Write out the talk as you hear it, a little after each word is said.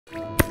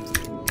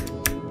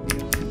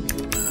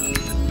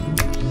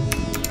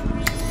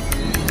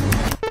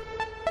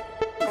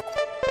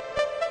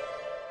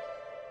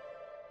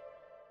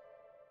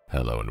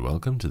Hello and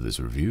welcome to this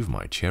review of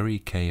my Cherry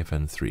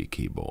KFN-3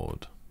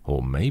 keyboard.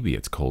 Or maybe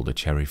it's called a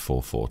Cherry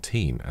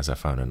 414 as I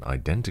found an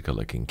identical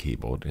looking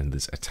keyboard in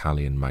this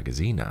Italian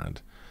magazine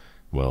ad.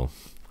 Well,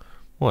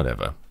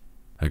 whatever.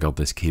 I got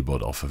this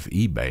keyboard off of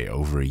eBay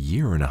over a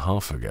year and a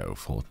half ago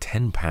for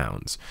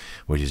 £10,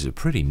 which is a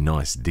pretty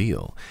nice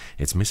deal.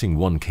 It's missing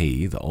one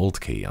key, the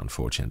Alt key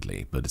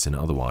unfortunately, but it's in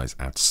otherwise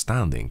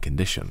outstanding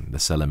condition. The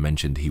seller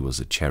mentioned he was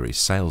a Cherry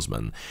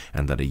salesman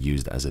and that he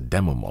used as a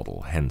demo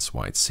model, hence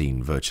why it's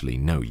seen virtually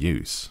no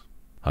use.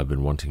 I've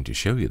been wanting to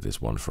show you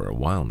this one for a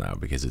while now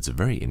because it's a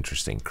very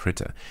interesting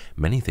critter.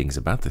 Many things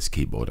about this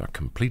keyboard are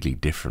completely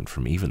different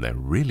from even their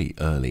really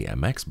early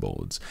MX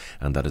boards,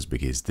 and that is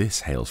because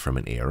this hails from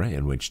an era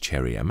in which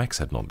Cherry MX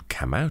had not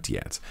come out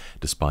yet,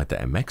 despite the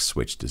MX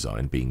switch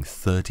design being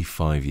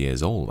 35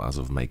 years old as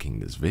of making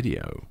this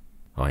video.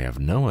 I have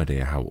no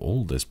idea how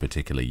old this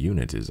particular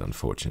unit is,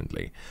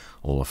 unfortunately.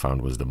 All I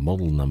found was the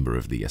model number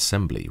of the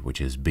assembly,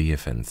 which is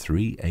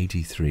KFN3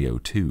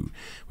 8302,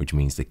 which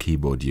means the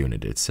keyboard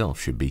unit itself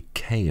should be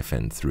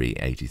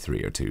KFN3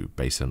 8302,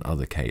 based on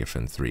other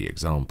KFN3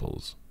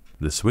 examples.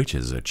 The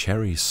switches are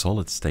Cherry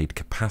solid-state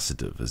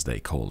capacitive, as they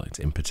call it,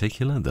 in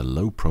particular the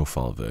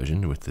low-profile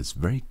version with this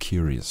very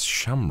curious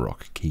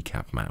shamrock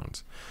keycap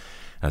mount.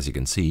 As you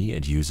can see,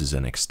 it uses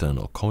an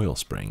external coil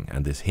spring,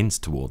 and this hints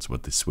towards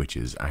what the switch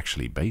is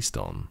actually based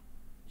on.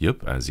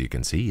 Yup, as you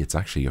can see, it's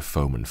actually a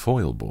foam and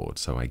foil board,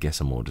 so I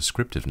guess a more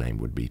descriptive name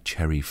would be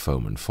Cherry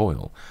foam and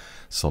foil.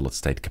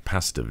 Solid-state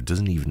capacitive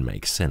doesn't even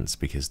make sense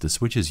because the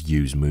switches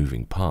use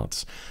moving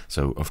parts,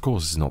 so of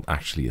course it's not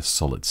actually a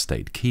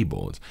solid-state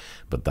keyboard.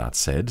 But that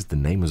said, the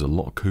name is a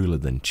lot cooler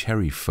than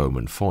Cherry foam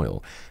and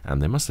foil,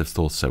 and they must have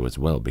thought so as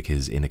well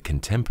because in a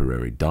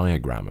contemporary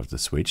diagram of the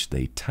switch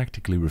they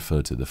tactically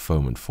refer to the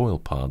foam and foil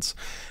parts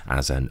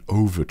as an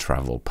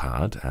over-travel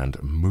pad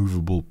and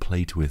movable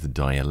plate with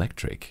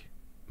dielectric.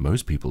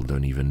 Most people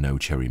don't even know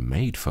Cherry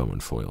made foam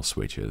and foil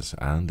switches,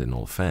 and in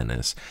all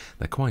fairness,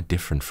 they're quite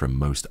different from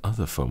most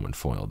other foam and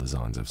foil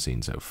designs I've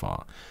seen so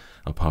far.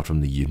 Apart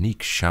from the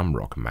unique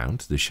shamrock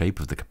mount, the shape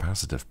of the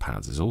capacitive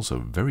pads is also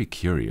very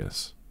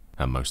curious.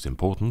 And most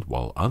important,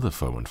 while other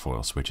foam and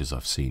foil switches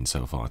I've seen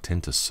so far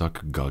tend to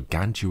suck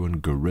gargantuan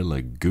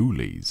gorilla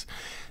ghoulies,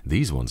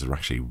 these ones are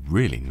actually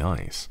really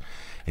nice.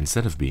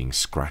 Instead of being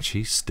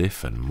scratchy,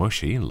 stiff and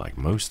mushy like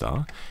most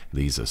are,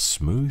 these are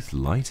smooth,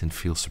 light and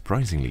feel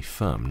surprisingly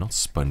firm, not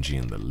spongy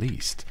in the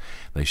least.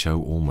 They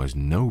show almost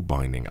no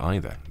binding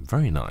either.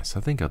 Very nice. I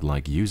think I'd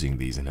like using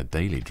these in a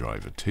daily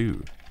driver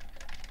too.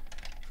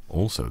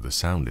 Also, the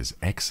sound is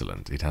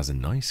excellent. It has a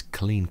nice,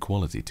 clean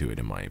quality to it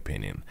in my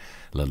opinion,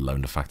 let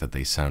alone the fact that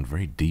they sound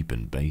very deep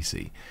and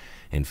bassy.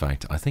 In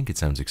fact, I think it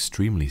sounds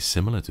extremely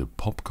similar to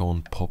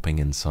popcorn popping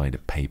inside a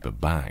paper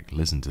bag.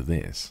 Listen to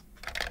this.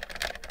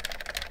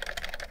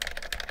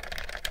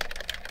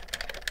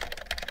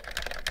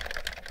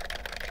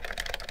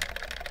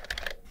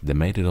 They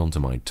made it onto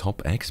my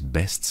top X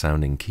best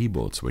sounding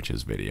keyboard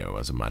switches video,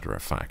 as a matter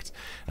of fact,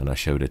 and I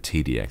showed a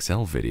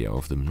TDXL video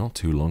of them not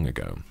too long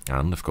ago,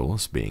 and of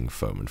course, being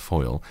foam and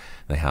foil,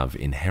 they have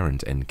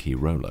inherent N-key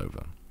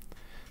rollover.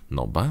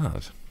 Not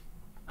bad.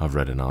 I've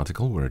read an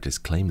article where it is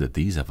claimed that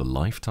these have a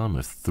lifetime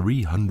of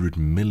 300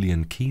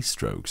 million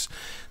keystrokes,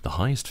 the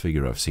highest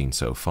figure I've seen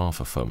so far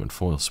for foam and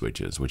foil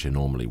switches, which are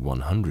normally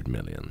 100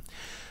 million.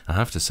 I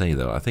have to say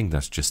though, I think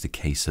that's just a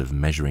case of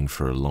measuring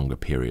for a longer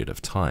period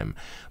of time.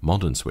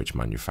 Modern switch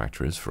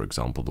manufacturers, for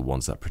example the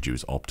ones that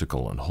produce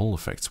optical and Hall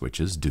effect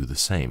switches, do the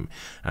same,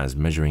 as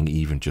measuring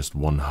even just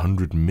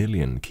 100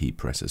 million key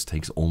presses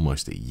takes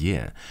almost a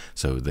year,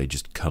 so they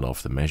just cut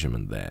off the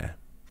measurement there.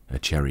 A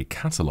Cherry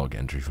catalog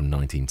entry from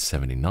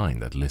 1979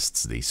 that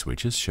lists these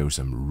switches shows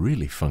some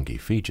really funky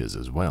features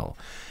as well.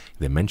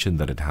 They mention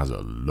that it has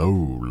a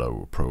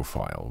low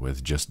profile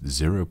with just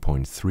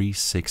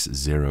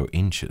 0.360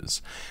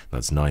 inches,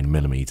 that's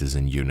 9mm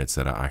in units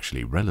that are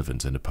actually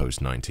relevant in the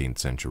post-19th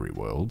century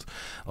world,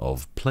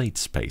 of plate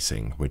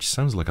spacing, which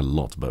sounds like a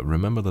lot, but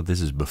remember that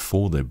this is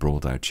before they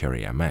brought out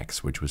Cherry MX,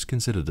 which was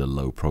considered a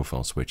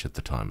low-profile switch at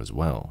the time as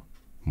well.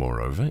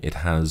 Moreover, it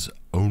has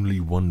only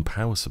one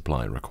power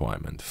supply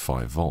requirement,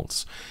 5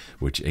 volts,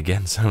 which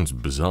again sounds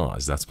bizarre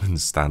as that's been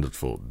standard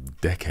for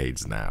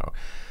decades now.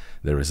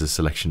 There is a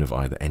selection of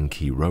either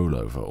N-key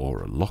rollover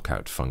or a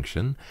lockout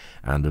function,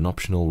 and an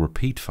optional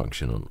repeat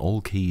function on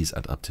all keys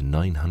at up to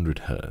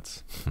 900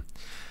 Hz.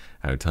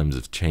 How times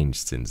have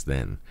changed since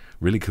then.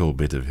 Really cool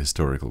bit of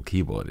historical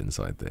keyboard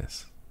inside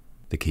this.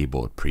 The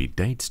keyboard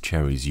predates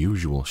Cherry's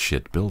usual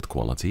shit build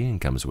quality and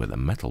comes with a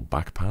metal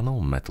back panel,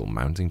 metal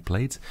mounting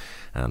plate,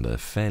 and a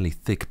fairly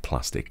thick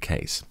plastic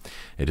case.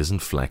 It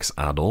doesn't flex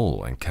at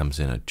all and comes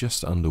in at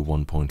just under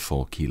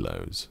 1.4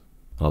 kilos.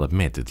 I'll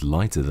admit it's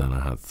lighter than I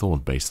had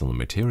thought based on the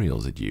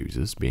materials it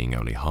uses, being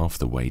only half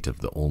the weight of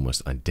the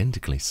almost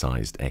identically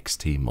sized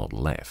XT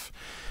Model F,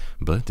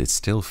 but it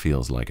still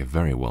feels like a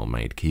very well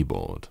made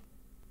keyboard.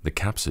 The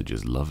caps are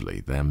just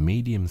lovely. They're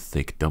medium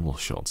thick double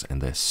shots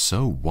and they're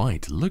so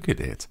white, look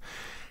at it.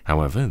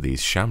 However,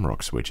 these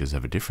Shamrock switches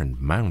have a different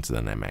mount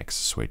than MX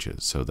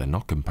switches, so they're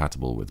not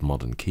compatible with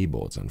modern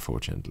keyboards,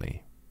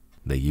 unfortunately.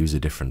 They use a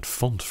different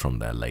font from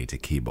their later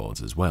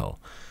keyboards as well.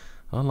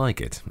 I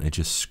like it, it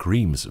just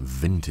screams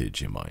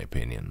vintage in my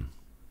opinion.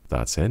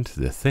 That said,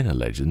 the thinner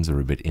legends are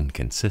a bit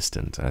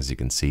inconsistent. As you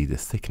can see, the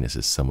thickness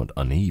is somewhat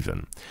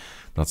uneven.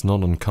 That's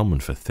not uncommon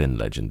for thin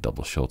legend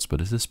double shots, but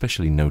it's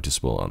especially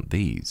noticeable on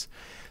these.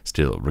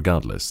 Still,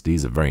 regardless,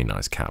 these are very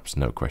nice caps,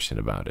 no question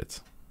about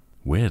it.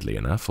 Weirdly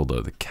enough,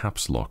 although the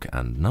caps lock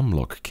and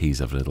numlock keys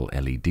have little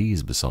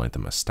LEDs beside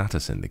them as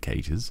status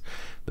indicators,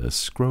 the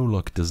scroll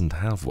lock doesn't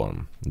have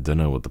one. Don't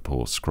know what the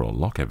poor scroll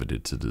lock ever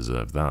did to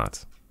deserve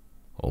that.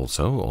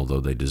 Also, although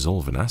they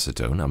dissolve in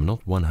acetone, I'm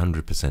not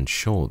 100%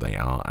 sure they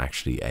are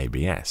actually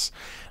ABS.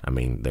 I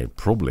mean, they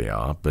probably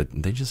are, but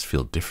they just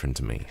feel different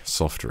to me,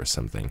 softer or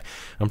something.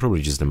 I'm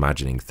probably just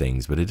imagining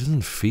things, but it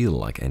doesn't feel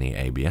like any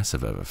ABS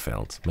I've ever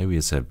felt. Maybe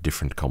it's a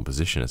different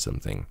composition or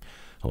something,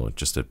 or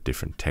just a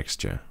different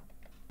texture.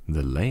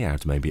 The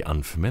layout may be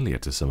unfamiliar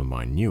to some of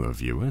my newer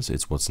viewers.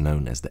 It's what's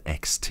known as the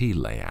XT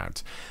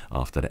layout,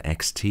 after the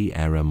XT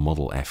era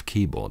Model F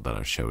keyboard that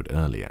I showed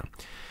earlier.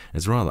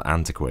 It's rather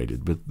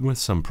antiquated, but with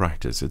some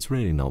practice it's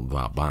really not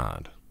that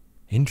bad.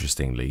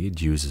 Interestingly,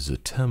 it uses a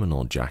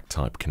terminal jack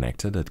type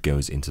connector that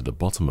goes into the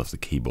bottom of the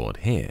keyboard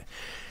here.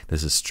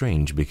 This is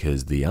strange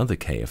because the other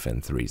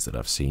KFN3s that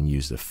I've seen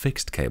use a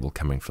fixed cable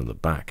coming from the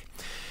back.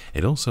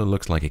 It also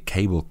looks like a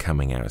cable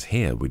coming out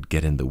here would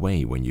get in the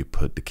way when you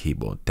put the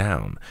keyboard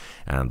down,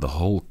 and the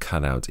hole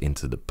cut out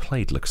into the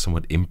plate looks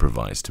somewhat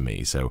improvised to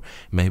me, so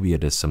maybe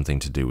it has something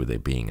to do with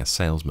it being a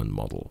salesman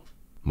model.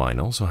 Mine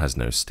also has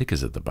no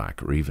stickers at the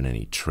back or even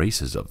any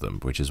traces of them,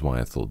 which is why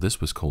I thought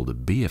this was called a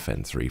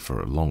BFN3 for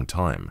a long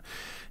time.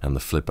 And the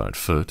flip-out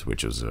foot,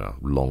 which is a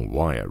long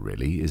wire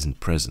really,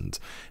 isn't present,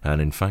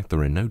 and in fact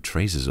there are no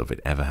traces of it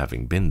ever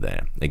having been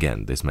there.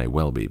 Again, this may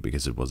well be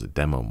because it was a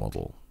demo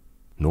model.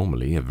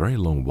 Normally, a very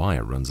long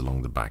wire runs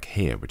along the back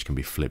here, which can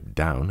be flipped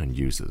down and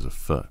used as a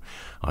foot.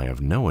 I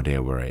have no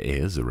idea where it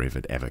is or if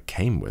it ever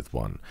came with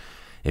one.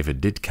 If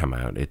it did come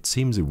out, it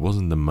seems it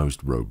wasn't the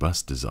most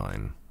robust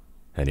design.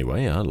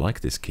 Anyway, I like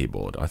this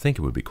keyboard. I think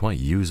it would be quite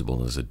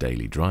usable as a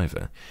daily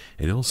driver.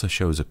 It also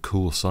shows a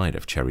cool side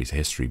of Cherry's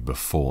history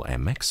before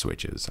MX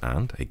switches,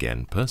 and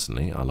again,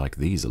 personally, I like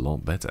these a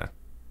lot better.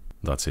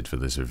 That's it for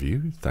this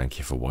review. Thank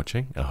you for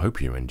watching. I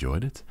hope you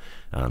enjoyed it,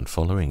 and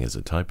following is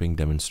a typing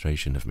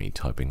demonstration of me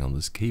typing on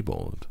this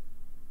keyboard.